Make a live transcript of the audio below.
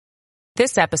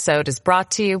This episode is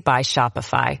brought to you by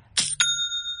Shopify.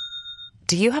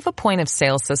 Do you have a point of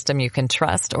sale system you can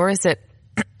trust, or is it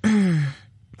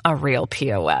a real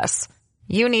POS?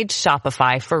 You need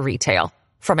Shopify for retail.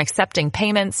 From accepting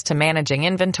payments to managing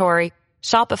inventory,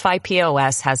 Shopify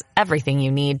POS has everything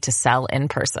you need to sell in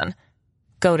person.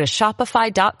 Go to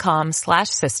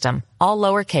shopify.com/system, all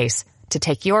lowercase, to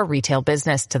take your retail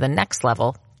business to the next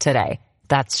level today.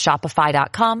 That's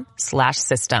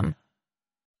shopify.com/system.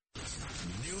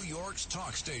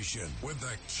 Talk station with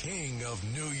the king of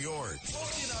New York,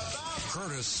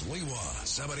 Curtis Lewa,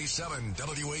 77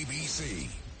 WABC.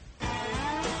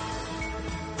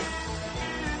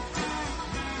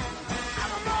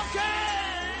 I'm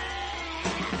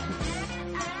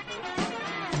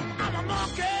a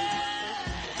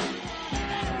monkey.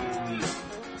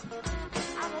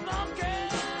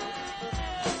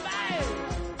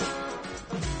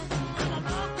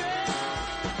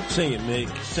 Sing it,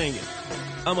 Mick. Sing it.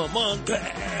 I'm a monkey.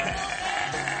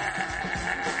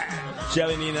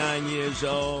 79 years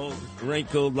old,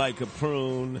 wrinkled like a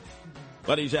prune,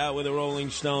 but he's out with the Rolling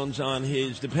Stones on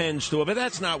his Depends tour. But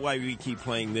that's not why we keep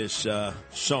playing this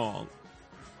song.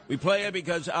 We play it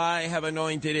because I have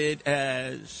anointed it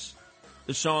as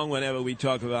the song whenever we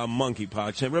talk about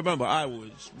monkeypox. And remember, I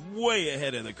was way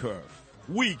ahead of the curve.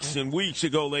 Weeks and weeks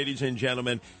ago, ladies and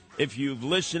gentlemen. If you've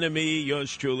listened to me,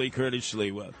 yours truly, Curtis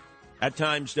Lewa. At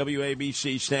times,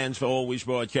 WABC stands for Always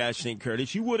Broadcasting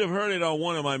Curtis. You would have heard it on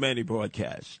one of my many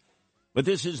broadcasts. But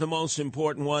this is the most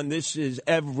important one. This is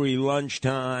every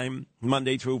lunchtime,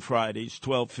 Monday through Fridays,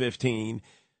 12:15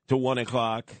 to 1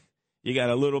 o'clock. You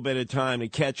got a little bit of time to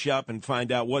catch up and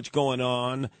find out what's going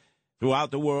on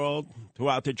throughout the world,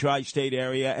 throughout the tri-state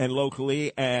area and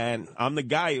locally. And I'm the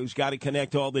guy who's got to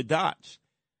connect all the dots.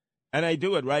 And I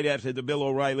do it right after the Bill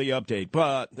O'Reilly update.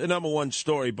 But the number one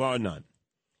story, bar none,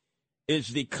 is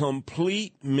the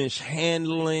complete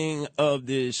mishandling of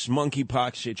this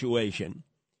monkeypox situation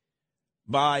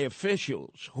by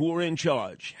officials who are in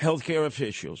charge, healthcare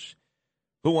officials,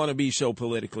 who want to be so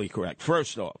politically correct.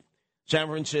 First off, San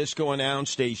Francisco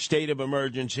announced a state of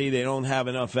emergency. They don't have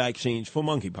enough vaccines for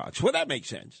monkeypox. Well, that makes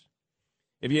sense.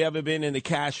 If you've ever been in the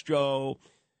Castro,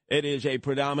 it is a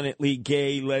predominantly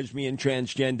gay, lesbian,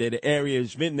 transgendered area.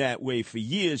 It's been that way for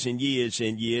years and years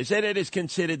and years. And it is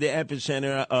considered the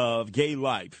epicenter of gay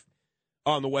life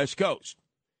on the West Coast.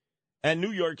 And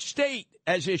New York State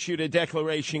has issued a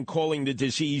declaration calling the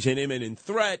disease an imminent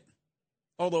threat.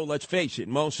 Although, let's face it,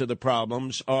 most of the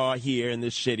problems are here in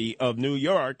the city of New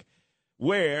York,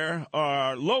 where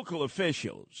our local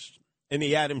officials in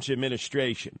the Adams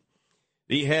administration,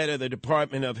 the head of the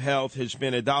Department of Health, has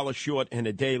been a dollar short and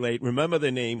a day late. Remember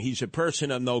the name. He's a person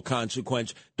of no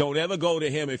consequence. Don't ever go to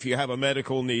him if you have a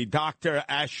medical need. Dr.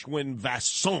 Ashwin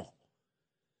Vasson.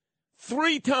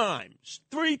 Three times,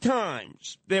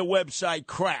 their website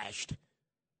crashed.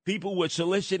 People were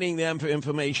soliciting them for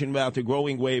information about the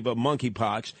growing wave of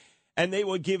monkeypox, and they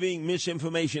were giving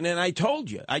misinformation. And I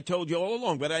told you all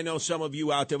along, but I know some of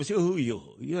you out there will say, who are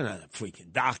you? You're not a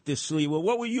freaking doctor, Sleewa.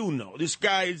 What will you know? This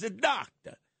guy is a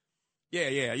doctor.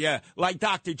 Yeah. Like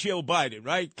Dr. Jill Biden,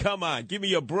 right? Come on, give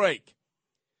me a break.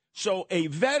 So a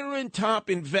veteran top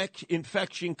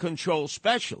infection control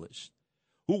specialist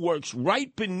who works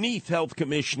right beneath Health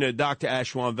Commissioner Dr.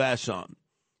 Ashwin Vasson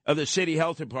of the City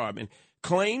Health Department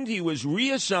claimed he was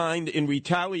reassigned in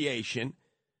retaliation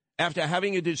after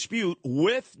having a dispute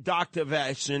with Dr.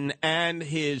 Vasson and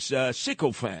his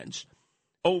sycophants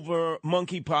over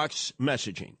monkeypox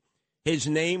messaging. His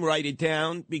name, write it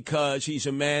down, because he's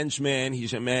a man's man,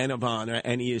 he's a man of honor,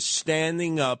 and he is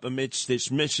standing up amidst this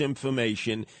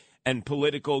misinformation and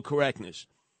political correctness.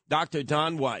 Dr.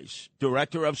 Don Weiss,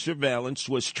 director of surveillance,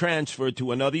 was transferred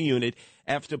to another unit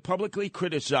after publicly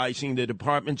criticizing the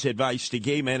department's advice to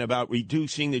gay men about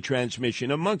reducing the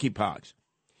transmission of monkeypox.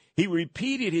 He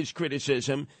repeated his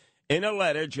criticism in a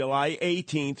letter July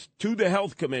 18th to the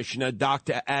health commissioner,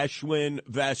 Dr. Ashwin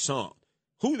Vasson.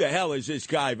 Who the hell is this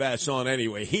guy Vasson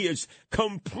anyway? He is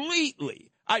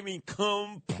completely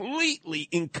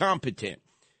incompetent.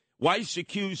 Weiss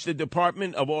accused the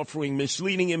department of offering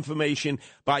misleading information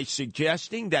by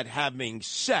suggesting that having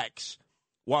sex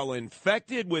while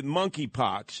infected with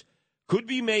monkeypox could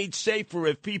be made safer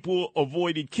if people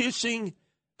avoided kissing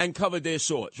and covered their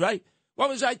sores, right? What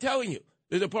was I telling you?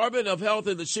 The Department of Health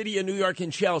in the city of New York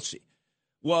and Chelsea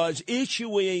was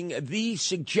issuing these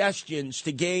suggestions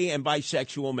to gay and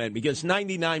bisexual men because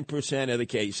 99% of the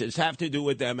cases have to do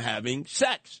with them having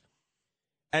sex.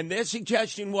 And their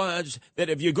suggestion was that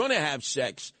if you're going to have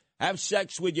sex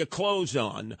with your clothes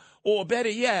on, or better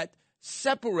yet,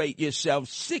 separate yourself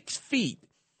 6 feet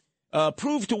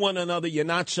Prove to one another you're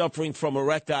not suffering from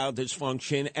erectile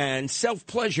dysfunction and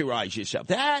self-pleasurize yourself.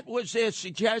 That was their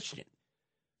suggestion.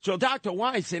 So Dr.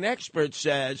 Weiss, an expert,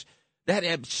 says that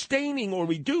abstaining or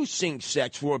reducing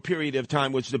sex for a period of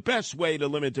time was the best way to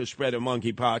limit the spread of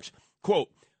monkeypox.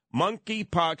 Quote,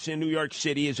 monkeypox in New York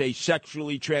City is a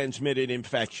sexually transmitted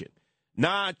infection.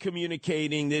 Not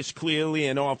communicating this clearly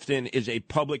and often is a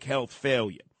public health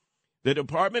failure. The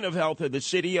Department of Health of the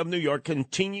City of New York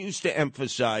continues to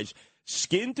emphasize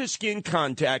skin-to-skin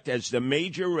contact as the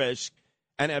major risk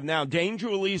and have now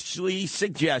dangerously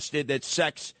suggested that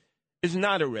sex is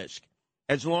not a risk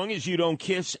as long as you don't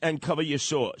kiss and cover your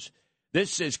sores.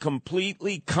 This is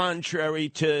completely contrary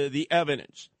to the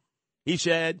evidence. He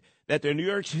said that the New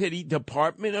York City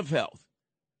Department of Health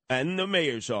and the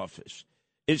mayor's office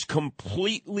is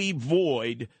completely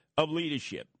void of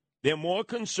leadership. They're more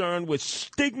concerned with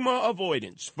stigma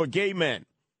avoidance for gay men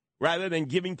rather than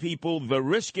giving people the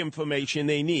risk information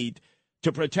they need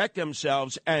to protect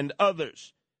themselves and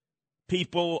others.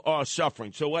 People are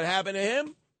suffering. So what happened to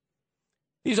him?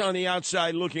 He's on the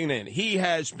outside looking in. He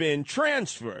has been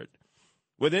transferred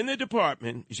within the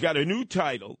department. He's got a new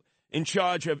title in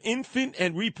charge of infant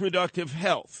and reproductive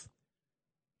health.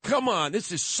 Come on,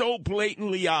 this is so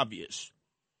blatantly obvious.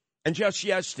 And just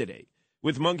yesterday,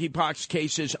 with monkeypox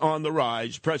cases on the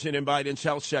rise, President Biden's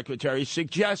health secretary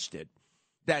suggested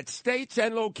that states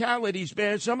and localities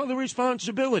bear some of the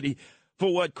responsibility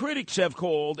for what critics have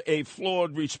called a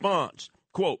flawed response.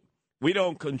 Quote, we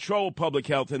don't control public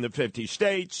health in the 50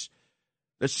 states.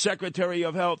 The Secretary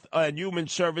of Health and Human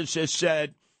Services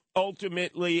said,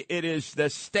 ultimately, it is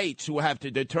the states who have to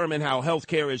determine how health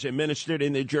care is administered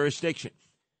in their jurisdiction.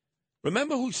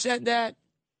 Remember who said that?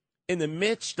 In the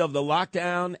midst of the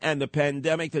lockdown and the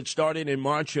pandemic that started in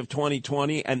March of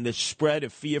 2020 and the spread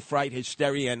of fear, fright,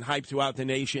 hysteria, and hype throughout the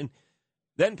nation,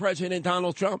 then President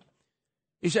Donald Trump,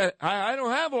 he said, I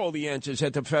don't have all the answers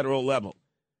at the federal level.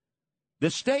 The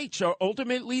states are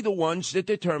ultimately the ones that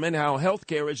determine how health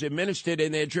care is administered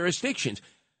in their jurisdictions.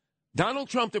 Donald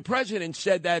Trump, the president,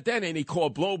 said that then, and he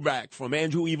called blowback from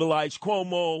Andrew Evil Eyes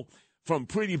Cuomo, from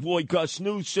pretty boy Gus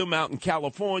Newsom out in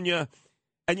California.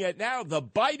 And yet now the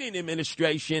Biden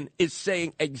administration is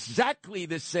saying exactly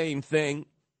the same thing,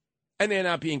 and they're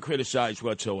not being criticized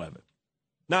whatsoever.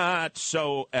 Not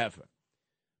so ever.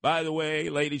 By the way,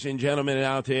 ladies and gentlemen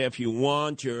out there, if you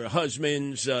want your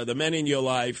husbands, the men in your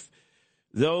life,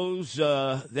 those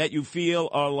that you feel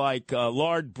are like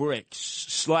lard bricks,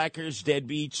 slackers,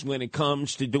 deadbeats when it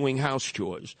comes to doing house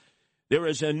chores, there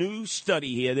is a new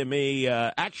study here that may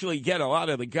actually get a lot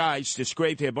of the guys to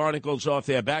scrape their barnacles off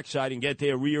their backside and get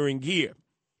their rear in gear.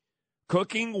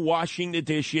 Cooking, washing the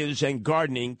dishes, and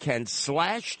gardening can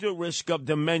slash the risk of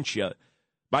dementia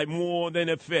by more than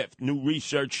a fifth, new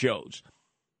research shows.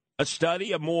 A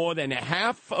study of more than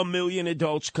 500,000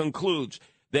 adults concludes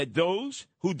that those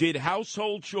who did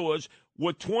household chores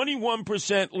were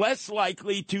 21% less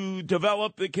likely to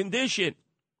develop the condition.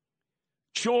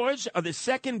 Chores are the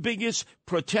second biggest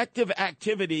protective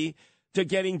activity to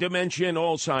getting dementia and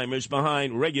Alzheimer's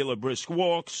behind regular brisk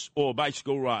walks or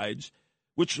bicycle rides,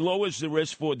 which lowers the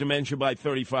risk for dementia by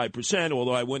 35%,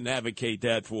 although I wouldn't advocate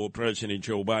that for President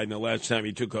Joe Biden. The last time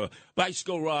he took a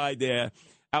bicycle ride there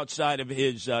outside of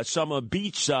his summer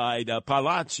beachside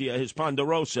Palazzo, his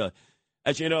Ponderosa,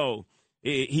 as you know,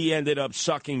 he ended up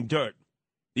sucking dirt.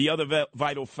 The other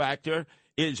vital factor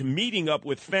is meeting up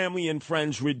with family and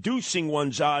friends, reducing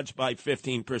one's odds by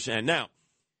 15%. Now,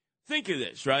 think of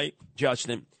this, right,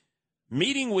 Justin?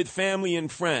 Meeting with family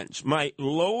and friends might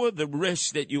lower the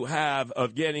risk that you have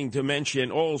of getting dementia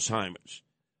and Alzheimer's,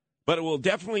 but it will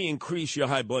definitely increase your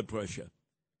high blood pressure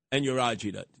and your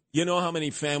agita. You know how many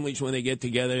families, when they get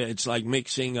together, it's like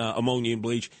mixing ammonia and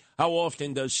bleach? How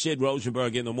often does Sid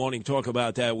Rosenberg in the morning talk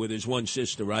about that with his one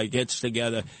sister, right? Gets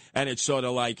together, and it's sort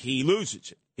of like he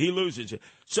loses it. He loses it.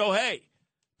 So, hey,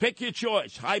 pick your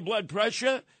choice. High blood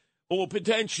pressure or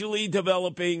potentially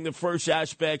developing the first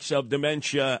aspects of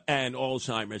dementia and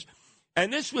Alzheimer's.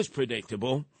 And this was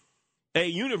predictable. A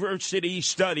university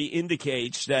study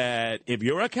indicates that if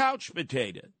you're a couch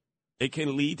potato, it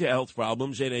can lead to health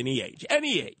problems at any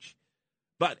age,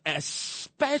 but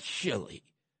especially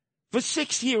for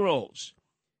 6-year-olds.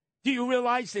 Do you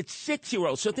realize that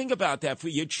 6-year-olds, so think about that, for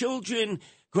your children,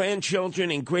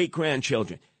 grandchildren, and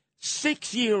great-grandchildren,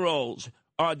 6-year-olds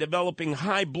are developing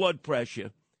high blood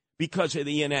pressure because of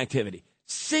the inactivity.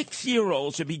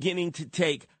 6-year-olds are beginning to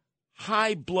take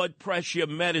high blood pressure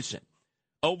medicine.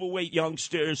 Overweight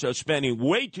youngsters are spending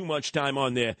way too much time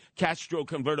on their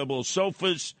Castro-convertible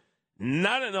sofas,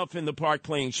 not enough in the park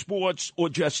playing sports or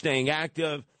just staying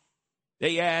active.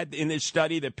 They add in this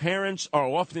study that parents are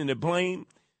often to blame,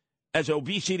 as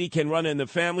obesity can run in the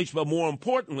families, but more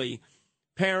importantly,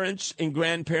 parents and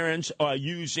grandparents are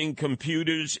using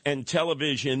computers and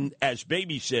television as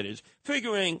babysitters,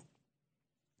 figuring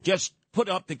just put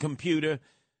up the computer,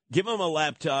 give them a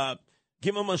laptop,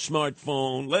 give them a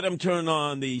smartphone, let them turn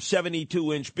on the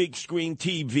 72-inch big screen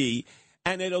TV,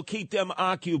 and it'll keep them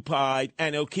occupied,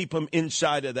 and it'll keep them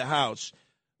inside of the house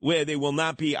where they will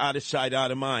not be out of sight, out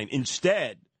of mind.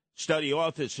 Instead, the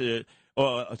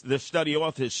study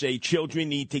authors say children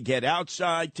need to get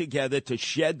outside together to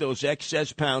shed those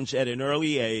excess pounds at an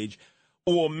early age,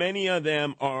 or many of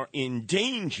them are in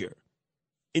danger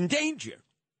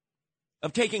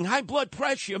of taking high blood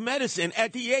pressure medicine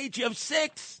at the age of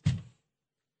 6.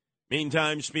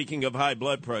 Meantime, speaking of high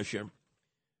blood pressure,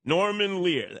 Norman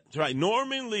Lear, that's right,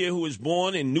 Norman Lear, who was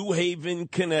born in New Haven,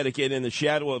 Connecticut, in the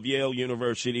shadow of Yale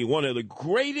University, one of the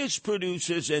greatest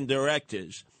producers and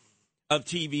directors of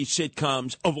TV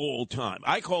sitcoms of all time.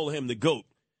 I call him the GOAT,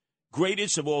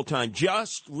 greatest of all time,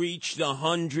 just reached the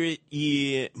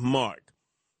 100-year mark.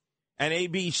 And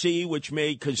ABC, which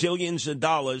made gazillions of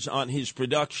dollars on his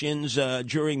productions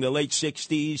during the late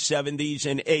 60s, 70s,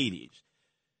 and 80s,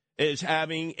 is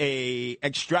having a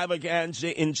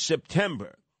extravaganza in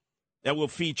September that will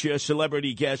feature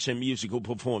celebrity guests and musical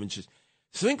performances.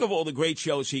 Think of all the great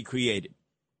shows he created.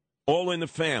 All in the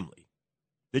Family,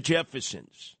 The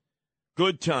Jeffersons,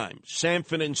 Good Times,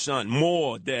 Sanford and Son,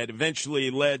 more that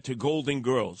eventually led to Golden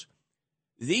Girls.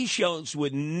 These shows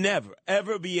would never,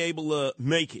 ever be able to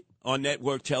make it on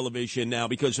network television now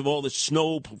because of all the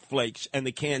snowflakes and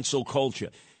the cancel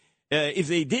culture. If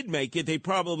they did make it, they'd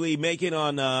probably make it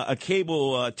on a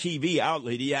cable TV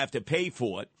outlet. You have to pay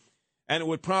for it. And it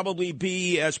would probably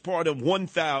be as part of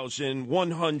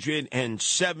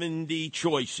 1,170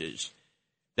 choices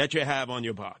that you have on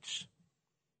your box.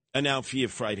 And now fear,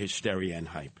 fright, hysteria, and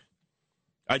hype.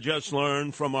 I just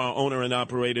learned from our owner and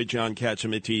operator, John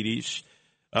Katsimatidis,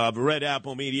 of Red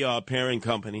Apple Media, our parent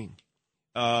company,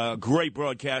 great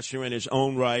broadcaster in his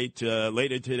own right.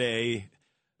 Later today,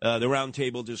 the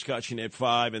roundtable discussion at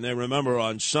 5. And then remember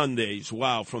on Sundays,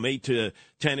 wow, from 8 to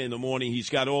 10 in the morning, he's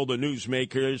got all the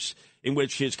newsmakers in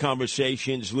which his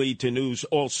conversations lead to news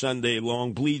all Sunday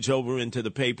long, bleeds over into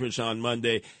the papers on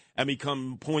Monday, and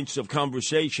become points of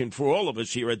conversation for all of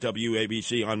us here at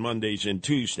WABC on Mondays and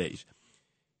Tuesdays.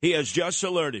 He has just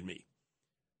alerted me.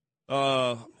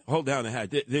 Hold down the hat.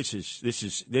 This is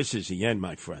the end,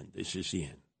 my friend. This is the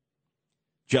end.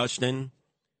 Justin,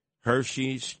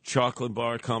 Hershey's Chocolate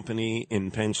Bar Company in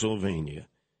Pennsylvania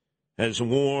has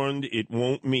warned it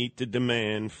won't meet the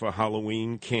demand for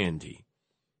Halloween candy.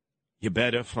 You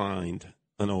better find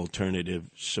an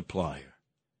alternative supplier.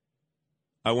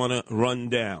 I want to run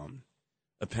down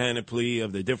a panoply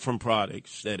of the different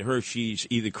products that Hershey's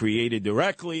either created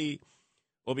directly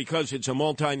or because it's a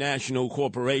multinational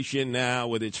corporation now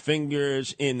with its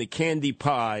fingers in the candy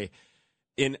pie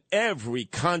in every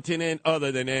continent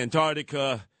other than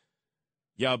Antarctica.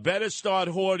 You better start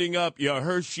hoarding up your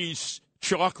Hershey's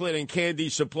chocolate and candy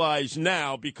supplies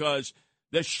now because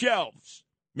the shelves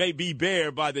may be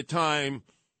bare by the time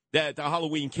that the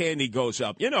Halloween candy goes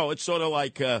up. You know, it's sort of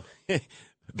like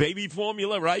baby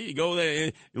formula, right? You go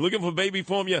there, you're looking for baby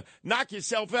formula, knock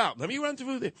yourself out. Let me run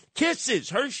through the Kisses,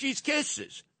 Hershey's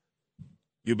Kisses.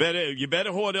 You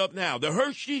better hoard up now. The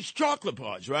Hershey's chocolate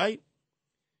bars, right?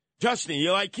 Justin,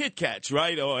 you like Kit Kats,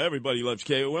 right? Oh, everybody loves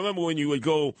Kit Kats. Remember when you would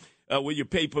go with your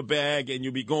paper bag and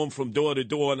you'd be going from door to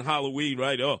door on Halloween,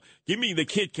 right? Oh, give me the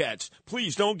Kit Kats.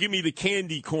 Please don't give me the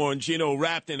candy corns,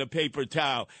 wrapped in a paper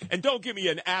towel. And don't give me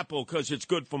an apple because it's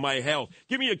good for my health.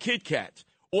 Give me a Kit Kat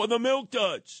or the Milk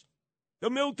Duds. The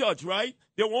Milk Duds, right?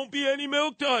 There won't be any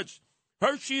Milk Duds.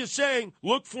 Hershey is saying,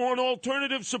 look for an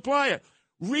alternative supplier.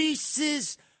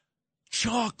 Reese's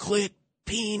chocolate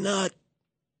peanut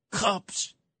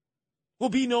cups will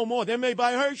be no more. They're made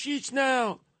by Hershey's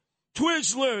now.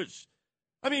 Twizzlers.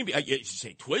 I mean, you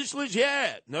say Twizzlers?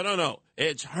 Yeah. No.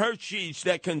 It's Hershey's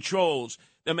that controls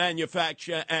the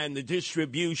manufacture and the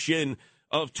distribution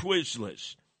of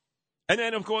Twizzlers. And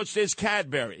then, of course, there's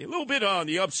Cadbury. A little bit on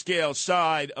the upscale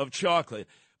side of chocolate.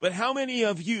 But how many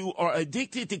of you are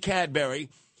addicted to Cadbury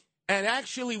and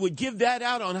actually would give that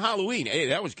out on Halloween? Hey,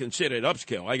 that was considered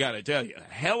upscale, I got to tell you.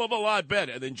 A hell of a lot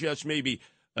better than just maybe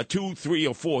 2, 3,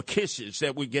 or 4 Kisses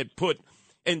that would get put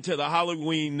into the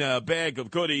Halloween bag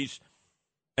of goodies.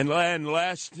 And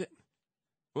last,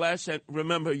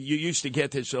 remember, you used to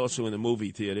get this also in the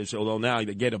movie theaters, although now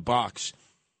you get a box.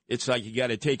 It's like you got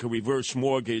to take a reverse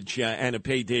mortgage and a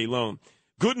payday loan.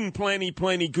 Good and plenty,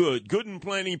 plenty good. Good and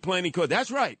plenty, plenty good. That's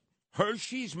right.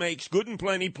 Hershey's makes good and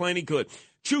plenty, plenty good.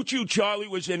 Choo Choo Charlie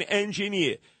was an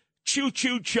engineer. Choo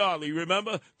Choo Charlie,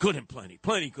 remember? Good and plenty,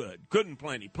 plenty good. Good and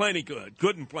plenty, plenty good.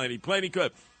 Good and plenty, plenty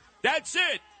good. That's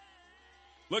it.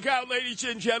 Look out, ladies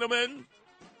and gentlemen.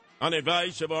 On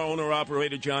advice of our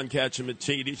owner-operator, John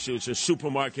Katzimatidis, who's a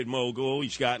supermarket mogul,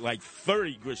 he's got like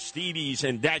 30 Gristedes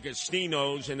and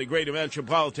D'Agostinos in the greater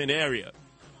metropolitan area.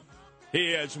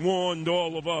 He has warned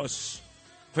all of us,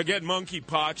 forget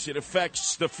monkeypox, it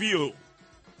affects the few.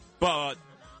 But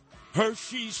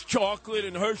Hershey's Chocolate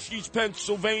in Hershey's,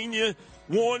 Pennsylvania,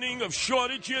 warning of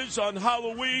shortages on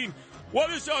Halloween.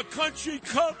 What is our country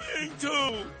coming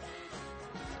to?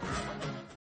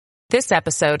 This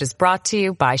episode is brought to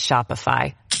you by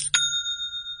Shopify.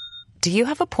 Do you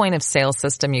have a point of sale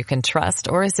system you can trust,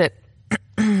 or is it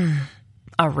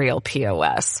a real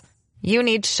POS? You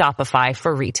need Shopify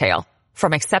for retail.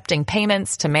 From accepting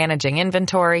payments to managing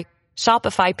inventory,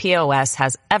 Shopify POS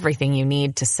has everything you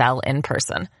need to sell in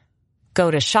person. Go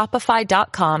to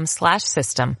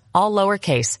shopify.com/system, all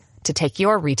lowercase, to take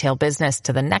your retail business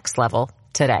to the next level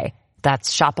today.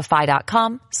 That's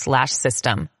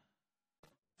shopify.com/system.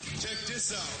 Check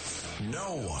this out.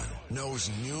 No one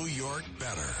knows New York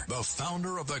better. The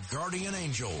founder of the Guardian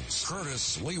Angels,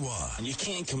 Curtis Sliwa. And you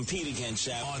can't compete against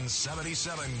that. On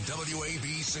 77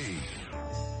 WABC.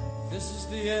 This is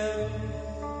the end,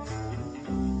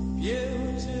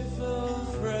 beautiful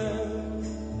friend.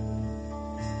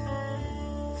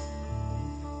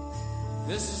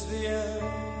 This is the end,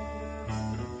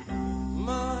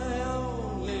 my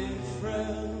only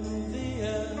friend, the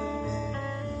end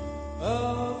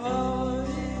of our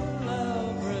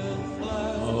elaborate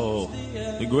plans. Oh,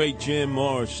 the great Jim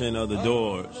Morrison of the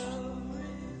Doors.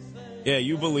 Yeah,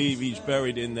 you believe he's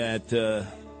buried in that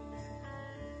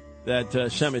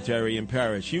cemetery in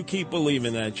Paris. You keep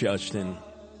believing that, Justin.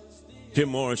 Jim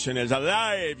Morrison is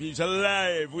alive. He's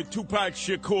alive with Tupac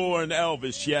Shakur and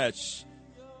Elvis, yes.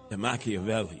 And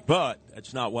Machiavelli. But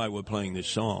that's not why we're playing this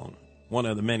song. One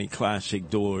of the many classic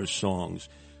Doors songs.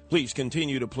 Please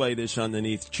continue to play this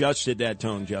underneath just at that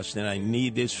tone, Justin. I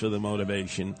need this for the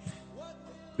motivation.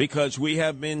 Because we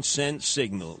have been sent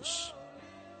signals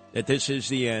that this is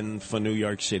the end for New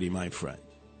York City, my friend.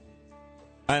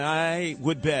 And I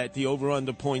would bet the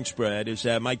over-under point spread is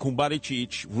that my kumbari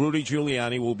Cheech, Rudy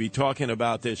Giuliani, will be talking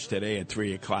about this today at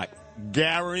 3 o'clock.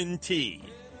 Guaranteed.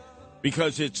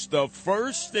 Because it's the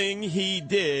first thing he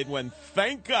did when,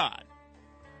 thank God,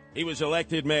 he was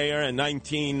elected mayor in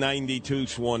 1992,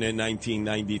 sworn in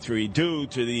 1993, due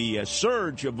to the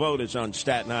surge of voters on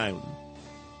Staten Island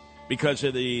because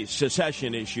of the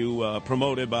secession issue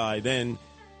promoted by then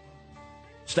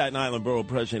Staten Island Borough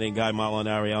President Guy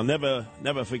Molinari. I'll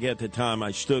never forget the time I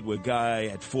stood with Guy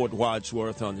at Fort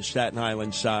Wadsworth on the Staten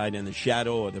Island side in the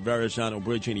shadow of the Verrazano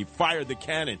Bridge, and he fired the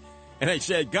cannon. And I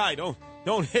said, Guy,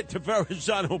 don't hit the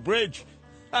Verrazano Bridge.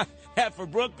 Half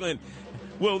of Brooklyn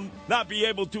will not be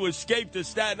able to escape to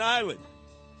Staten Island.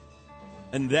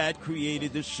 And that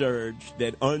created the surge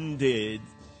that undid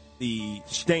the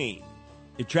stain,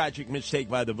 the tragic mistake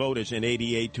by the voters in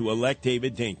 88 to elect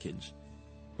David Dinkins,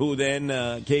 who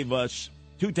then gave us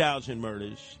 2,000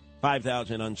 murders,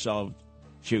 5,000 unsolved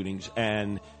shootings,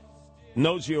 and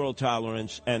no zero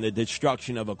tolerance, and the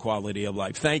destruction of a quality of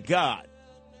life. Thank God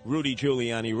Rudy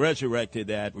Giuliani resurrected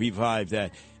that, revived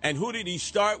that. And who did he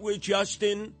start with,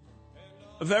 Justin?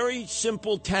 A very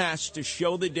simple task to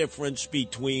show the difference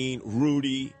between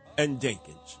Rudy and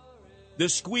Dinkins. The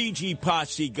Squeegee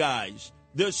Posse guys.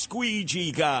 The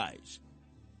Squeegee guys.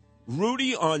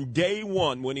 Rudy, on day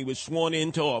one, when he was sworn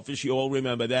into office, you all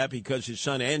remember that because his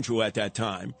son Andrew at that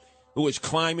time, who was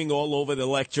climbing all over the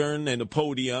lectern and the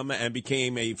podium and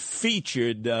became a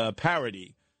featured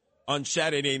parody on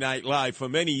Saturday Night Live for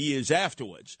many years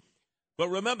afterwards. But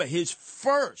remember, his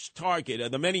first target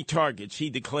of the many targets he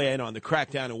declared on the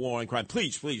crackdown of war on crime.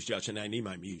 Please, Justin, I need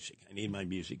my music.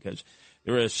 Because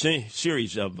there are a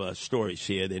series of stories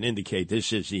here that indicate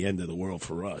this is the end of the world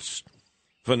for us,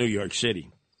 for New York City.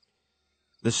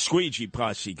 The Squeegee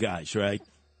Posse guys, right?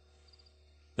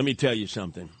 Let me tell you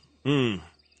something.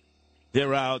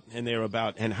 They're out and they're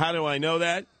about. And how do I know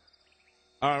that?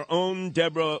 Our own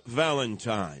Deborah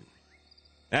Valentine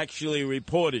actually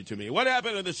reported to me. What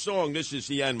happened to the song, This Is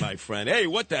the End, my friend? Hey,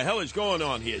 what the hell is going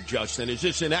on here, Justin? Is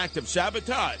this an act of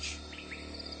sabotage?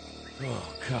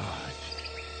 Oh, God.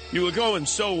 You were going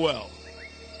so well.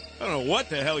 I don't know what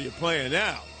the hell you're playing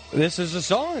now. This is a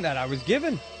song that I was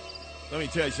given. Let me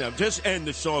tell you something. Just end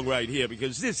the song right here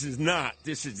because this is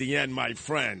the end, my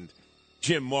friend.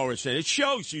 Jim Morrison. It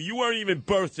shows you weren't even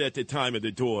birthed at the time of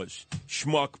the Doors.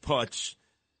 Schmuck putz.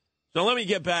 So let me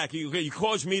get back. You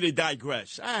caused me to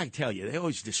digress. I tell you, they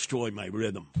always destroy my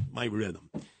rhythm.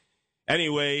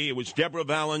 Anyway, it was Deborah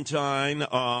Valentine,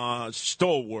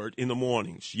 stalwart in the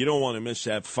mornings. You don't want to miss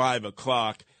that 5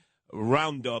 o'clock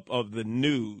roundup of the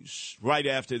news right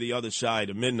after The Other Side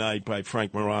of Midnight by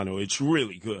Frank Morano. It's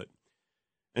really good.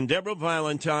 And Deborah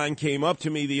Valentine came up to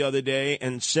me the other day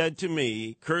and said to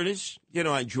me, Curtis, you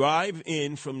know, I drive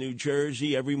in from New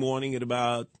Jersey every morning at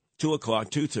about 2 o'clock,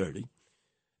 2:30,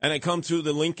 and I come through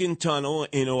the Lincoln Tunnel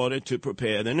in order to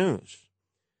prepare the news.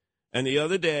 And the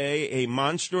other day, a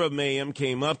monster of mayhem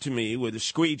came up to me with a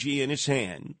squeegee in his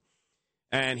hand,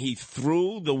 and he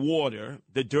threw the water,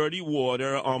 the dirty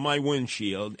water, on my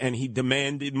windshield, and he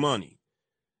demanded money.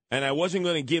 And I wasn't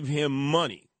going to give him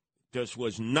money, just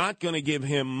was not going to give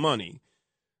him money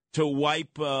to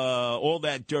wipe all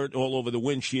that dirt all over the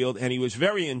windshield, and he was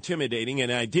very intimidating,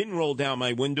 and I didn't roll down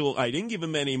my window, I didn't give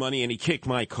him any money, and he kicked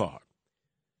my car.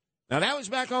 Now, that was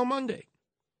back on Monday.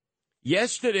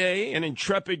 Yesterday, an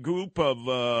intrepid group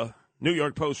of New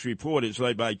York Post reporters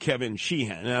led by Kevin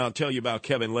Sheehan, and I'll tell you about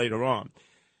Kevin later on,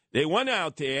 they went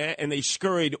out there and they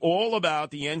scurried all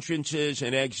about the entrances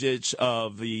and exits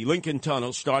of the Lincoln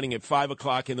Tunnel starting at 5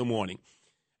 o'clock in the morning.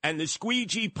 And the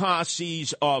squeegee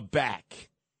posses are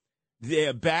back.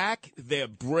 They're back. They're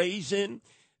brazen.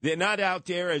 They're not out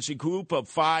there as a group of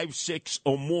 5, 6,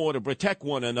 or more to protect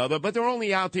one another, but they're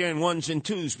only out there in ones and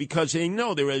twos because they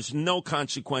know there is no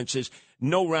consequences,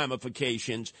 no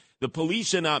ramifications. The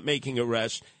police are not making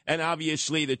arrests, and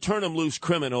obviously the turn-em-loose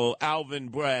criminal, Alvin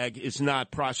Bragg, is not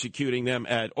prosecuting them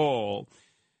at all.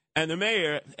 And the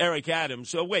mayor, Eric Adams,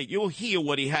 so wait, you'll hear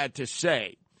what he had to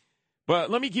say.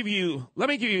 But let me give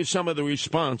you some of the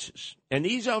responses. And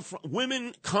these are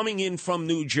women coming in from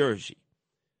New Jersey.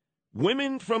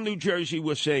 Women from New Jersey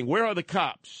were saying, where are the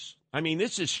cops? I mean,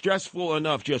 this is stressful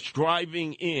enough just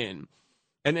driving in,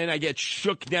 and then I get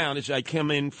shook down as I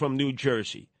come in from New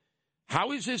Jersey.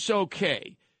 How is this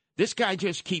okay? This guy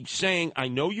just keeps saying, I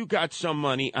know you got some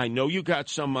money. I know you got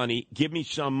some money. Give me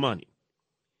some money.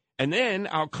 And then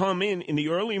I'll come in the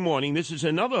early morning. This is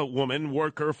another woman,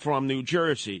 worker from New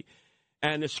Jersey.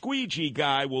 And the squeegee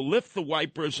guy will lift the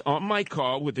wipers on my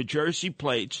car with the Jersey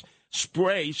plates,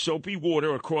 spray soapy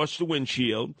water across the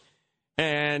windshield,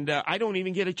 and I don't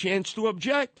even get a chance to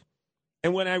object.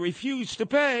 And when I refuse to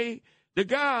pay, the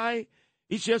guy,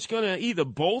 he's just going to either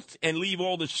bolt and leave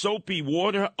all the soapy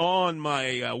water on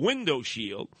my window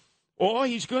shield, or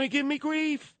he's going to give me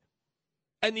grief.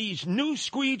 And these new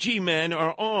squeegee men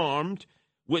are armed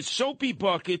with soapy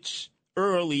buckets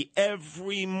early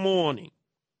every morning.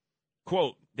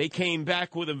 Quote, they came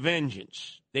back with a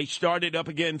vengeance. They started up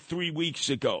again 3 weeks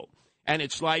ago. And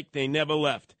it's like they never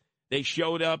left. They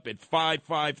showed up at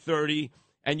 5:30,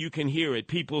 and you can hear it.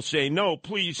 People say, no,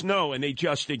 please, no, and they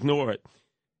just ignore it.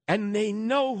 And they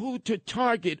know who to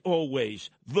target always,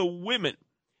 the women.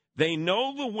 They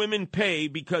know the women pay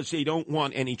because they don't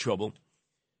want any trouble.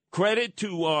 Credit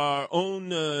to our own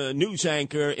news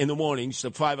anchor in the mornings,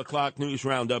 the 5 o'clock news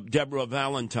roundup, Deborah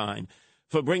Valentine,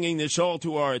 for bringing this all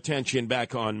to our attention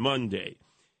back on Monday.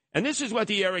 And this is what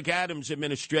the Eric Adams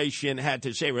administration had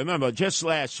to say. Remember, just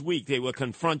last week they were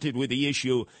confronted with the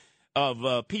issue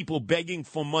of people begging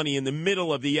for money in the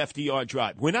middle of the FDR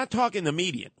drive. We're not talking the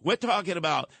median. We're talking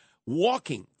about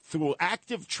walking through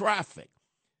active traffic,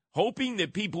 hoping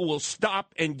that people will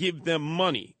stop and give them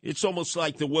money. It's almost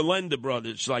like the Wallenda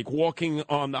brothers, like walking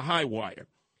on the high wire.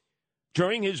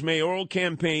 During his mayoral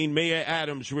campaign, Mayor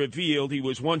Adams revealed he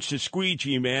was once a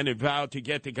squeegee man and vowed to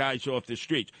get the guys off the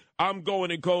streets. I'm going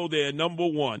to go there, number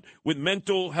one, with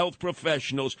mental health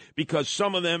professionals because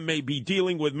some of them may be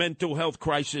dealing with mental health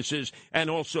crises and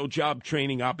also job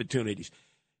training opportunities.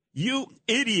 You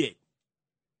idiot.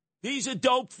 These are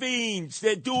dope fiends.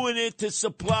 They're doing it to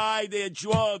supply their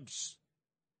drugs.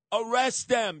 Arrest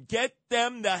them. Get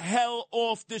them the hell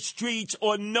off the streets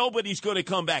or nobody's going to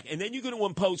come back. And then you're going to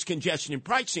impose congestion and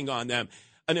pricing on them,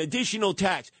 an additional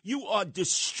tax. You are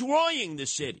destroying the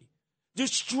city.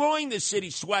 Destroying the city,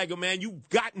 swagger man. You've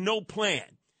got no plan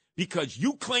because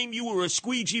you claim you were a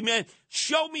squeegee man.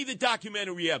 Show me the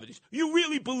documentary evidence. You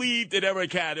really believe that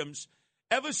Eric Adams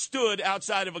ever stood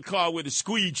outside of a car with a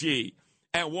squeegee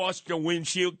and washed the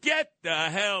windshield? Get the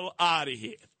hell out of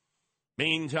here.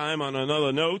 Meantime, on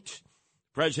another note,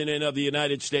 President of the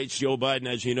United States, Joe Biden,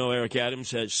 as you know, Eric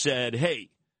Adams, has said, hey,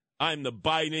 I'm the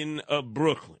Biden of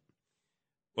Brooklyn.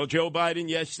 Well, Joe Biden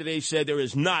yesterday said there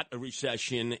is not a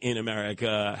recession in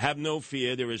America. Have no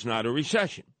fear, there is not a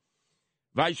recession.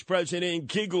 Vice President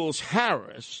Giggles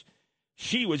Harris,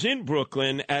 she was in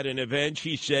Brooklyn at an event.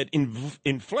 She said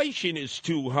inflation is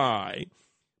too high,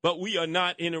 but we are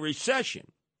not in a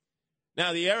recession.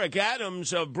 Now, the Eric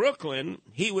Adams of Brooklyn,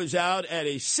 he was out at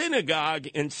a synagogue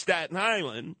in Staten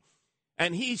Island,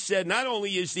 And he said not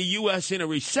only is the U.S. in a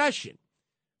recession,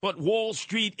 but Wall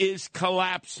Street is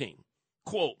collapsing.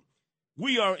 Quote,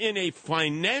 we are in a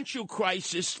financial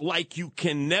crisis like you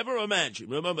can never imagine.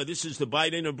 Remember, this is the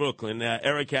Biden of Brooklyn,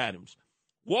 Eric Adams.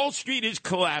 Wall Street is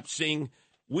collapsing.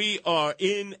 We are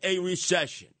in a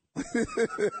recession.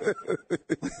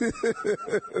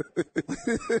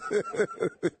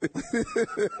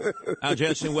 Now,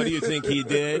 Justin, what do you think he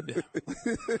did?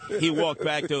 He walked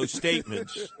back those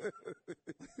statements.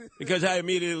 Because I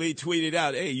immediately tweeted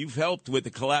out, hey, you've helped with the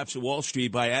collapse of Wall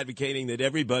Street by advocating that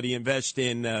everybody invest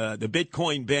in the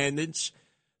Bitcoin bandits,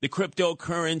 the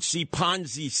cryptocurrency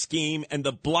Ponzi scheme, and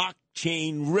the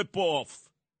blockchain ripoff.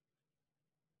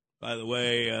 By the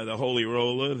way, the holy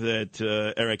roller that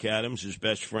Eric Adams is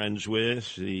best friends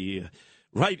with, the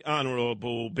Right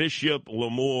Honorable Bishop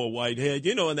Lamore Whitehead,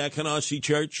 you know, in that Canarsie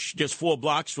Church, just 4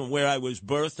 blocks from where I was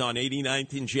birthed on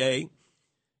 89th and J.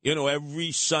 You know,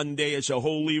 every Sunday as a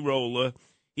holy roller,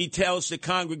 he tells the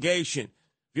congregation,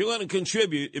 if you're going to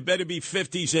contribute, it better be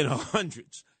 50s and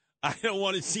 100s. I don't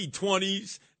want to see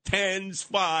 20s, 10s,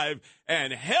 5,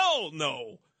 and hell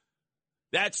no.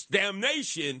 That's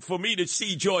damnation for me to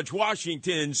see George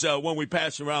Washington's when we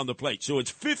pass around the plate. So it's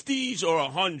 50s or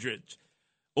 100s.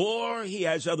 Or he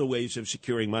has other ways of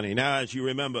securing money. Now, as you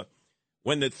remember,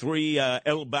 when the 3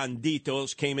 El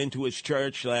Banditos came into his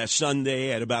church last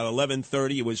Sunday at about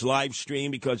 11:30, it was live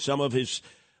streamed because some of his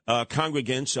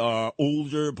congregants are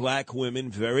older black women,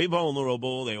 very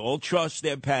vulnerable. They all trust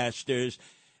their pastors.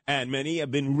 And many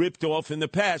have been ripped off in the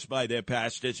past by their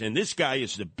pastors. And this guy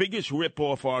is the biggest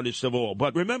rip-off artist of all.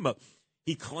 But remember,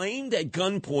 he claimed at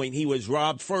gunpoint he was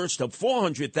robbed first of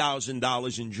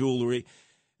 $400,000 in jewelry.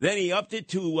 Then he upped it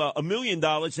to $1 million.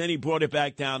 Then he brought it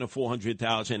back down to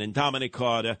 $400,000. And Dominic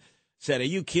Carter said, are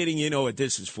you kidding? You know what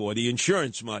this is for, the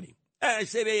insurance money. And I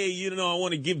said, hey, you know, I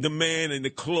want to give the man in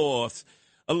the cloth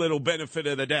a little benefit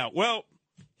of the doubt. Well,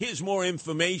 here's more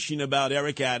information about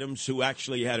Eric Adams, who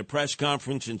actually had a press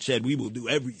conference and said, we will do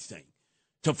everything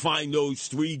to find those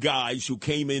 3 guys who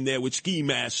came in there with ski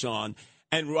masks on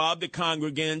and robbed the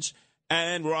congregants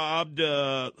and robbed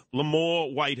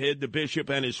Lamore Whitehead, the bishop,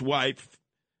 and his wife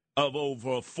of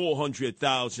over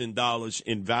 $400,000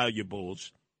 in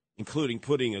valuables, including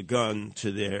putting a gun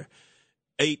to their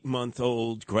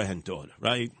 8-month-old granddaughter,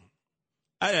 right?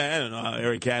 I don't know how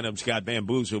Eric Adams got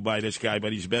bamboozled by this guy,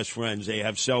 but he's best friends. They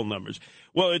have cell numbers.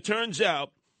 Well, it turns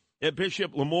out that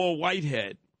Bishop Lamore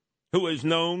Whitehead, who is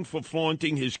known for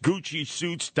flaunting his Gucci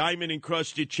suits,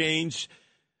 diamond-encrusted chains,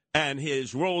 and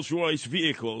his Rolls-Royce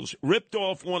vehicles, ripped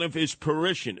off one of his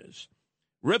parishioners,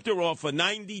 ripped her off for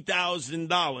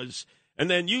 $90,000, and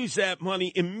then used that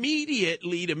money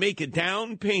immediately to make a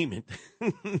down payment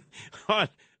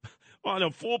on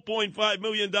a $4.5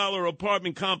 million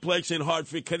apartment complex in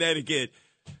Hartford, Connecticut.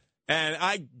 And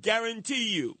I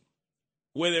guarantee you,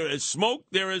 where there is smoke,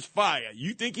 there is fire.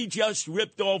 You think he just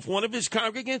ripped off one of his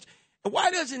congregants? And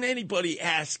why doesn't anybody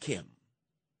ask him?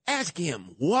 Ask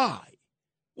him why.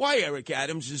 Why, Eric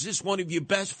Adams, is this one of your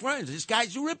best friends? This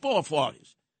guy's a ripoff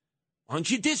artist. Why don't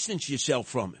you distance yourself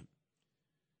from him?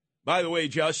 By the way,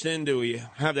 Justin, do we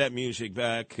have that music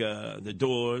back? The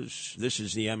Doors. This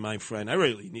is the end, my friend. I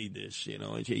really need this. You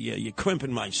know, you're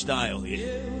crimping my style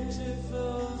here.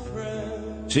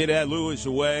 See that? Lou is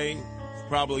away,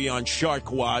 probably on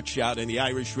Shark Watch out in the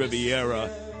Irish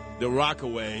Riviera, the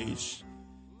Rockaways.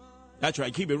 That's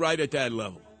right. Keep it right at that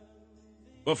level.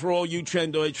 But for all you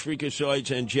trendoids, freakazoids,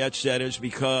 and jet setters,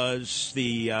 because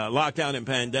the lockdown and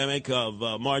pandemic of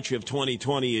March of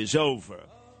 2020 is over,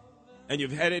 and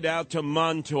you've headed out to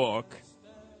Montauk,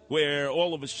 where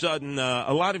all of a sudden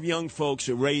a lot of young folks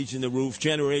are raising the roof,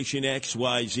 Generation X,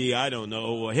 Y, Z, I don't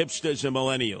know, hipsters and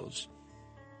millennials.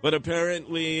 But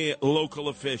apparently local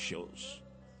officials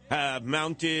have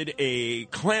mounted a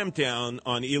clampdown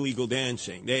on illegal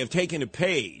dancing. They have taken a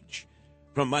page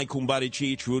from Mike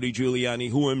Kumbaricic, Rudy Giuliani,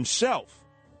 who himself,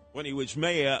 when he was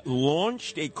mayor,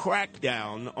 launched a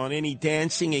crackdown on any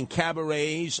dancing in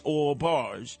cabarets or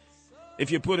bars. If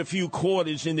you put a few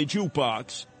quarters in the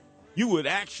jukebox, you would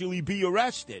actually be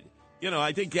arrested. You know,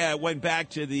 I think I went back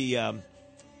to the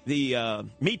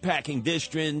meatpacking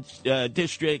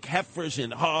district, heifers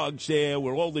and hogs there,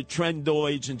 where all the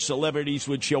trendoids and celebrities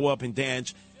would show up and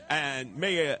dance. And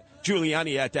Mayor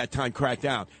Giuliani at that time cracked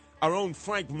down. Our own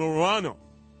Frank Morano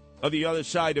of the other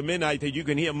side of midnight that you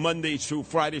can hear Mondays through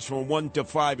Fridays from 1 to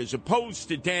 5 as opposed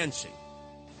to dancing.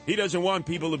 He doesn't want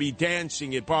people to be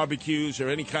dancing at barbecues or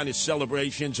any kind of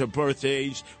celebrations or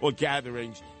birthdays or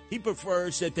gatherings. He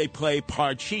prefers that they play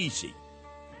parcheesi.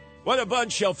 What a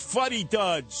bunch of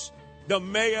fuddy-duds the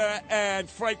mayor and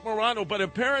Frank Morano, but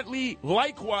apparently,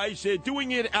 likewise, they're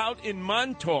doing it out in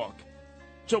Montauk.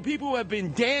 So people have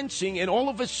been dancing, and all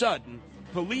of a sudden,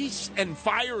 police and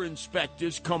fire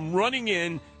inspectors come running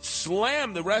in,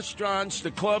 slam the restaurants,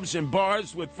 the clubs, and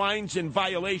bars with fines and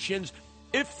violations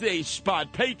if they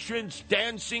spot patrons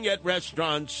dancing at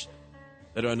restaurants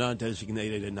that are not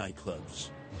designated as nightclubs.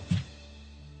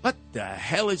 What the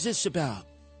hell is this about?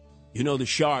 You know the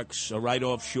sharks are right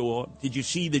offshore. Did you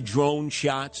see the drone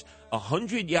shots?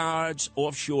 100 yards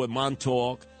offshore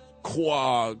Montauk,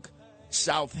 Quogue,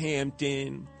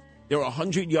 Southampton. There are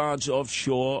 100 yards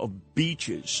offshore of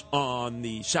beaches on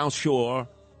the south shore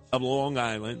of Long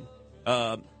Island.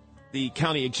 The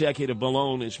county executive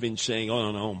Malone has been saying,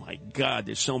 oh, my God,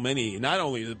 there's so many. Not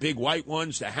only the big white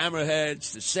ones, the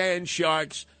hammerheads, the sand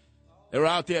sharks. They're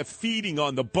out there feeding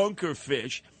on the bunker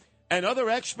fish. And other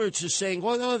experts are saying,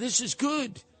 well, no, this is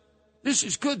good. This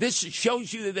is good. This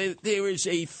shows you that there is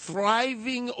a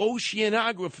thriving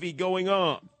oceanography going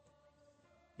on.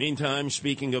 Meantime,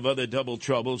 speaking of other double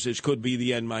troubles, this could be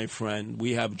the end, my friend.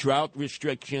 We have drought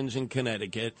restrictions in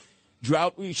Connecticut,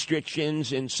 drought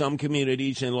restrictions in some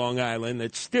communities in Long Island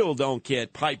that still don't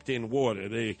get piped-in water.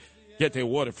 They get their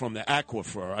water from the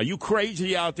aquifer. Are you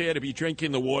crazy out there to be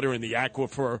drinking the water in the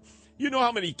aquifer? You know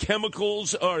how many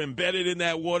chemicals are embedded in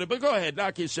that water? But go ahead,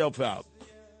 knock yourself out.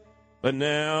 But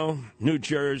now, New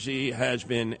Jersey has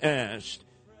been asked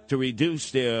to reduce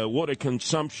their water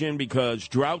consumption because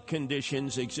drought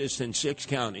conditions exist in 6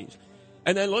 counties.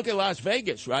 And then look at Las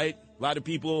Vegas, right? A lot of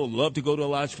people love to go to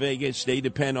Las Vegas. They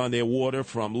depend on their water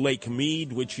from Lake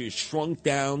Mead, which is shrunk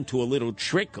down to a little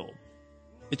trickle.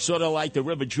 It's sort of like the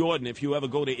River Jordan. If you ever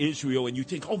go to Israel and you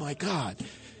think, oh, my God,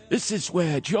 this is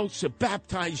where Joseph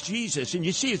baptized Jesus. And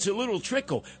you see it's a little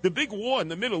trickle. The big war in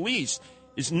the Middle East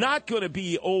is not going to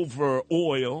be over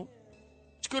oil.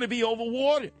 It's going to be over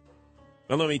water.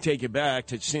 Well, let me take you back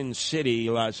to Sin City,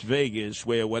 Las Vegas,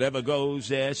 where whatever goes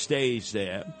there stays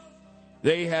there.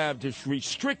 They have just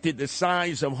restricted the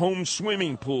size of home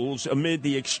swimming pools amid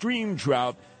the extreme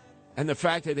drought and the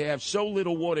fact that they have so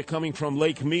little water coming from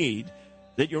Lake Mead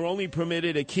that you're only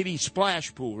permitted a kiddie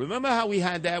splash pool. Remember how we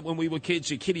had that when we were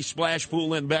kids, a kiddie splash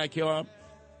pool in the backyard?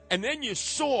 And then you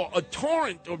saw a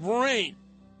torrent of rain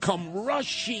come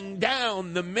rushing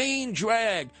down the main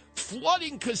drag,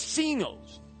 flooding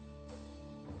casinos.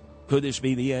 Could this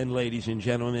be the end, ladies and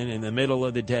gentlemen, in the middle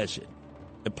of the desert?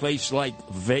 A place like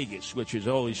Vegas, which is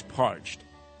always parched,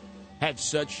 had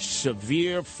such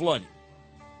severe flooding.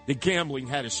 The gambling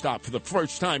had to stop for the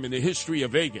first time in the history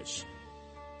of Vegas.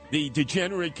 The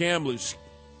degenerate gamblers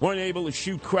weren't able to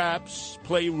shoot craps,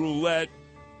 play roulette,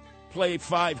 play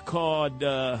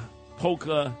 5-card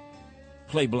poker,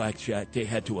 play blackjack. They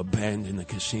had to abandon the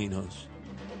casinos.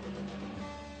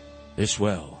 This,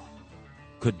 well,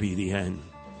 could be the end.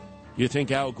 You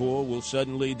think Al Gore will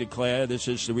suddenly declare this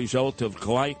is the result of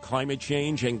climate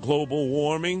change and global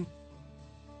warming?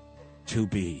 To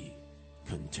be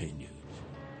continued.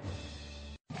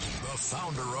 The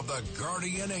founder of the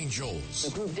Guardian Angels.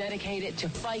 A group dedicated to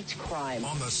fight crime.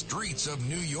 On the streets of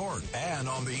New York and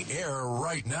on the air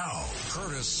right now.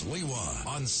 Curtis Lewa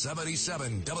on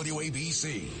 77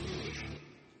 WABC.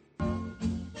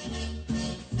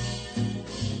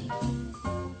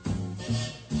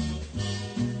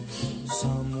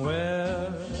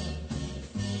 Somewhere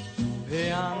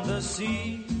beyond the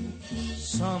sea,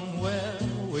 somewhere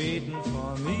waiting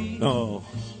for me. Oh,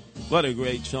 what a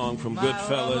great song from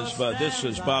Goodfellas, but this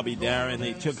was Bobby Darin.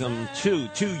 They took him too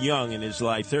young in his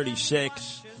life,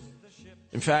 36.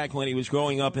 In fact, when he was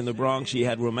growing up in the Bronx, he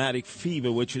had rheumatic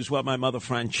fever, which is what my mother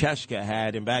Francesca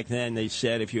had. And back then they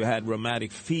said if you had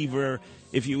rheumatic fever,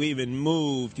 if you even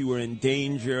moved, you were in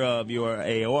danger of your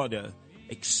aorta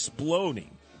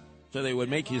exploding. So they would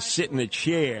make you sit in a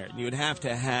chair, and you would have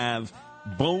to have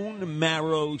bone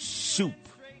marrow soup.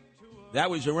 That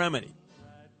was a remedy.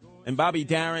 And Bobby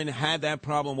Darin had that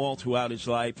problem all throughout his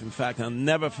life. In fact, I'll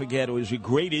never forget, it was a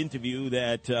great interview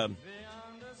that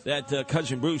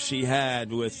Cousin Brucey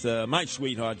had with my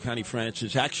sweetheart, Connie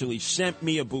Francis. Actually sent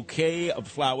me a bouquet of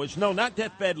flowers. No, not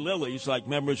deathbed lilies like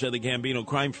members of the Gambino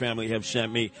crime family have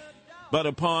sent me. But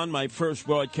upon my first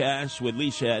broadcast with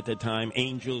Lisa at the time,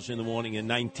 Angels in the Morning in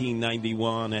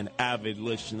 1991, an avid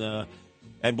listener.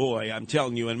 And boy, I'm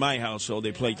telling you, in my household,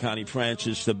 they played Connie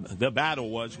Francis. The battle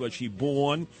was she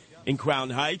born in Crown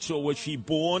Heights or was she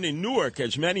born in Newark,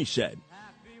 as many said?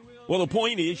 Well, the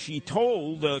point is she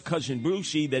told Cousin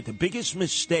Brucey that the biggest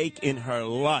mistake in her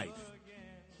life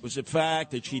was the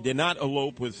fact that she did not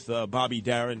elope with Bobby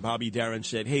Darin. Bobby Darin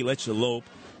said, hey, let's elope.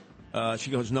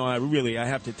 She goes, no, I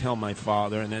have to tell my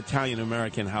father. In an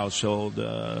Italian-American household,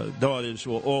 daughters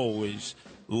were always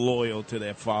loyal to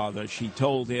their father. She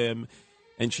told him,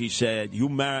 and she said, you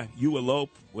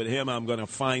elope with him, I'm going to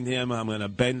find him, I'm going to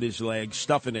bend his legs,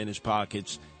 stuff it in his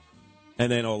pockets.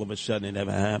 And then all of a sudden it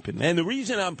never happened. And the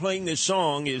reason I'm playing this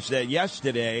song is that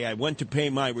yesterday I went to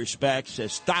pay my respects,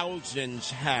 as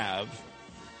thousands have,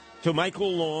 to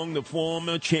Michael Long, the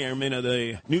former chairman of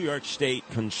the New York State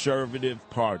Conservative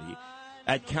Party,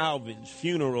 at Calvin's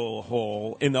Funeral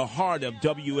Hall in the heart of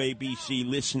WABC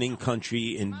listening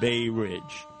country in Bay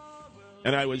Ridge.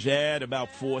 And I was at about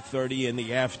 4:30 in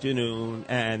the afternoon,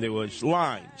 and there was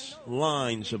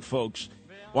lines of folks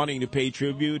wanting to pay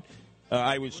tribute.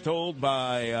 I was told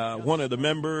by one of the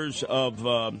members of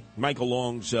Michael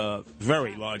Long's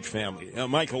very large family.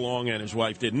 Michael Long and his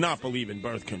wife did not believe in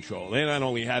birth control. They not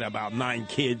only had about 9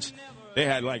 kids, they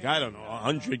had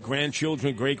 100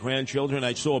 grandchildren, great-grandchildren.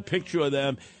 I saw a picture of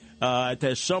them at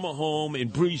their summer home in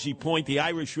Breezy Point, the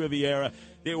Irish Riviera.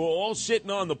 They were all sitting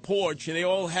on the porch, and they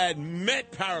all had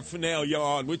Met paraphernalia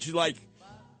on, which is I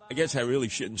guess I really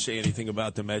shouldn't say anything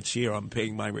about the Mets here. I'm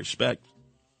paying my respect.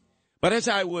 But as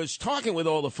I was talking with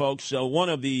all the folks, one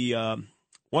of the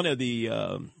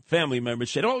family members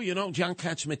said, John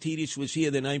Katsimatidis was here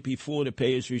the night before to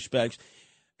pay his respects,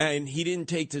 and he didn't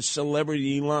take the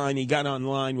celebrity line. He got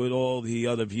online with all the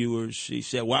other viewers. He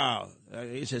said, wow,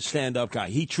 he's a stand-up guy.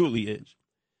 He truly is.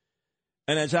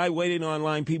 And as I waited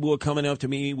online, people were coming up to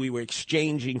me. We were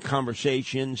exchanging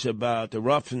conversations about the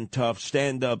rough and tough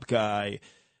stand-up guy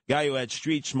who had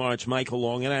street smarts, Michael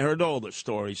Long, and I heard all the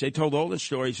stories. They told all the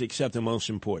stories except the most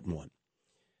important one.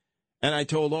 And I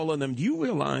told all of them, do you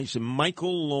realize that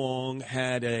Michael Long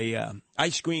had a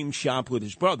ice cream shop with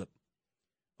his brother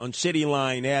on City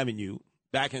Line Avenue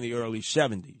back in the early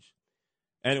 70s?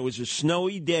 And it was a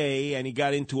snowy day, and he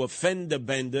got into a fender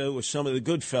bender with some of the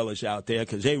good fellas out there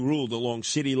because they ruled along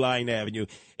City Line Avenue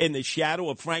in the shadow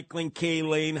of Franklin K.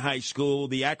 Lane High School.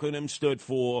 The acronym stood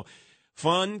for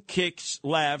Fun, Kicks,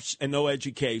 Laughs, and No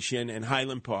Education in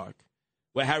Highland Park,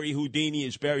 where Harry Houdini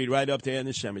is buried right up there in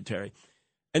the cemetery.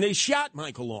 And they shot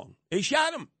Michael Long. They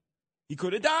shot him. He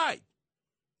could have died.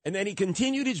 And then he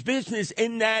continued his business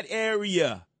in that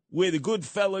area where the good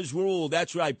fellas ruled.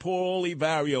 That's right, Paul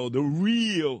Olivario, the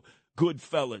real good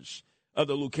fellas of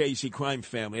the Lucchese crime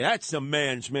family. That's the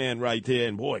man's man right there.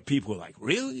 And, boy, people were like,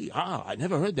 really? I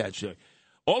never heard that, sir.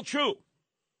 All true.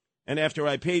 And after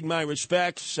I paid my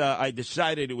respects, I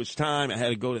decided it was time. I had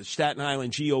to go to Staten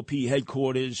Island GOP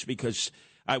headquarters because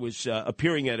I was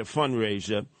appearing at a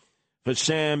fundraiser for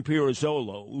Sam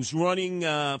Pirozzolo, who's running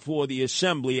for the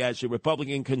Assembly as a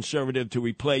Republican conservative to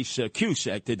replace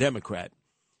Cusack, the Democrat.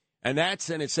 And that's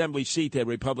an Assembly seat that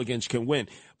Republicans can win.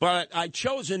 But I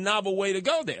chose a novel way to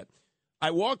go there.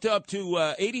 I walked up to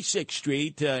 86th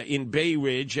Street in Bay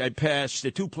Ridge. I passed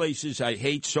the two places I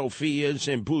hate, Sophia's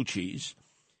and Bucci's,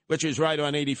 which is right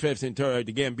on 85th and 3rd.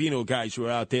 The Gambino guys were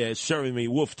out there serving me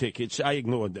wolf tickets. I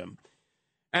ignored them.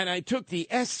 And I took the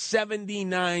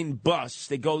S79 bus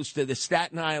that goes to the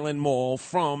Staten Island Mall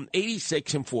from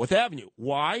 86th and 4th Avenue.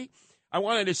 Why? I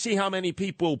wanted to see how many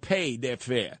people paid their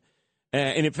fare.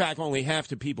 And, in fact, only half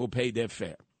the people paid their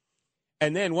fare.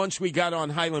 And then once we got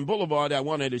on Highland Boulevard, I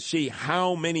wanted to see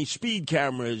how many speed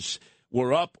cameras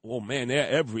were up. Oh, man, they're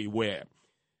everywhere.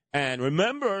 And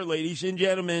remember, ladies and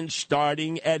gentlemen,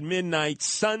 starting at midnight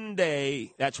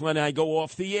Sunday, that's when I go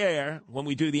off the air, when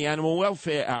we do the Animal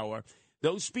Welfare Hour,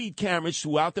 those speed cameras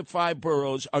throughout the 5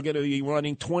 boroughs are going to be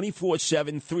running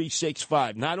 24/7,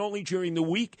 365, not only during the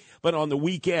week, but on the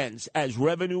weekends as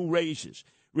revenue raises.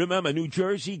 Remember, New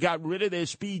Jersey got rid of their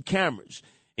speed cameras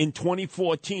in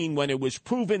 2014 when it was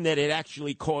proven that it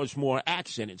actually caused more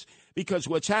accidents. Because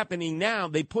what's happening now,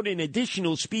 they put in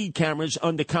additional speed cameras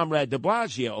under Comrade de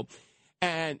Blasio,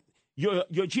 and your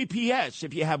GPS,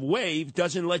 if you have Wave,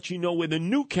 doesn't let you know where the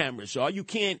new cameras are. You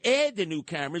can't add the new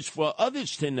cameras for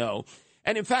others to know.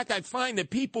 And, in fact, I find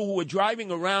that people who are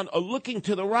driving around are looking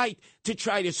to the right to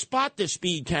try to spot the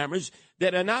speed cameras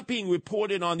that are not being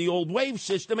reported on the old Wave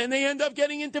system, and they end up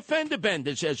getting into fender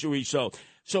benders as a result.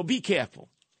 So be careful.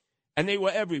 And they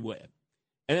were everywhere.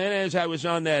 And then as I was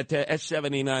on that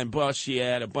S79 bus, you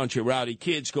had a bunch of rowdy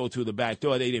kids go through the back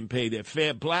door. They didn't pay their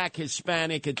fare. Black,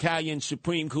 Hispanic, Italian,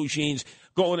 Supreme Cuisines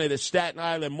going to the Staten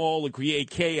Island Mall to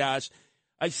create chaos.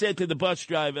 I said to the bus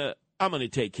driver, I'm going to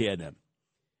take care of them.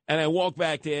 And I walked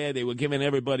back there. They were giving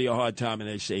everybody a hard time, and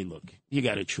they say, look, you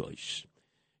got a choice.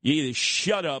 You either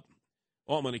shut up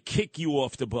or I'm going to kick you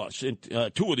off the bus. And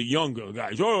two of the younger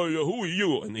guys, oh, who are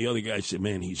you? And the other guy said,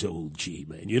 man, he's old. Gee,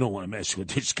 man, you don't want to mess with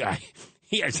this guy.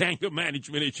 He has anger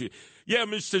management issues. Yeah,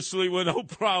 Mr. Sliwa, no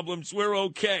problems. We're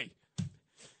okay.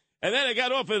 And then I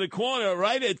got off at the corner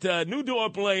right at New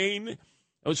Dorp Lane.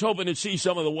 I was hoping to see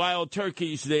some of the wild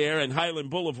turkeys there and Highland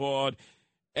Boulevard.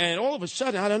 And all of a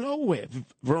sudden, out of nowhere,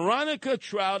 Veronica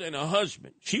Trout and her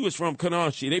husband, she was from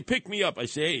Canarsie, they picked me up. I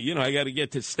say, hey, I got to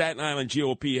get to Staten Island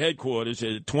GOP headquarters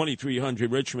at 2300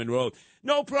 Richmond Road.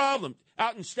 No problem.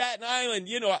 Out in Staten Island,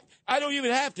 I don't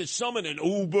even have to summon an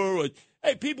Uber.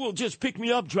 Hey, people will just pick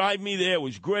me up, drive me there. It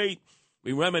was great.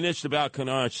 We reminisced about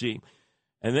Canarsie.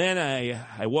 And then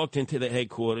I walked into the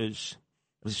headquarters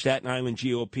of the Staten Island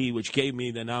GOP, which gave me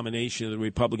the nomination of the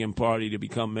Republican Party to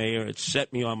become mayor. It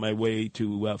set me on my way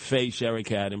to face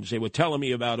Eric Adams. They were telling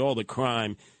me about all the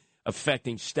crime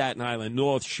affecting Staten Island,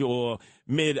 North Shore,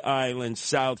 Mid-Island,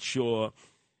 South Shore.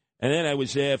 And then I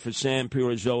was there for Sam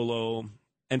Pirozzolo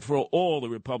and for all the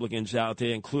Republicans out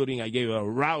there, including I gave a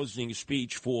rousing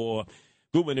speech for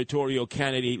gubernatorial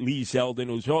candidate Lee Zeldin,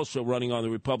 who's also running on the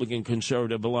Republican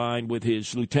conservative line with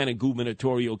his lieutenant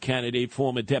gubernatorial candidate,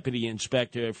 former deputy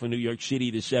inspector for New York City,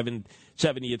 the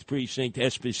 70th precinct,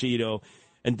 Esposito,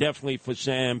 and definitely for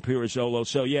Sam Pirozzolo.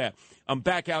 So, yeah, I'm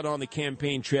back out on the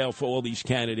campaign trail for all these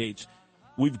candidates.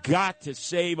 We've got to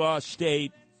save our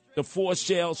state. The for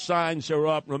sale signs are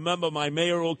up. Remember, my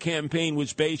mayoral campaign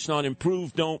was based on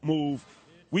improve, don't move.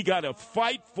 We got to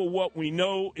fight for what we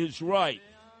know is right.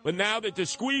 But now that the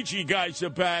Squeegee guys are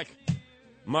back,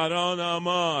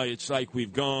 Madonna, it's like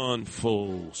we've gone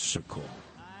full circle.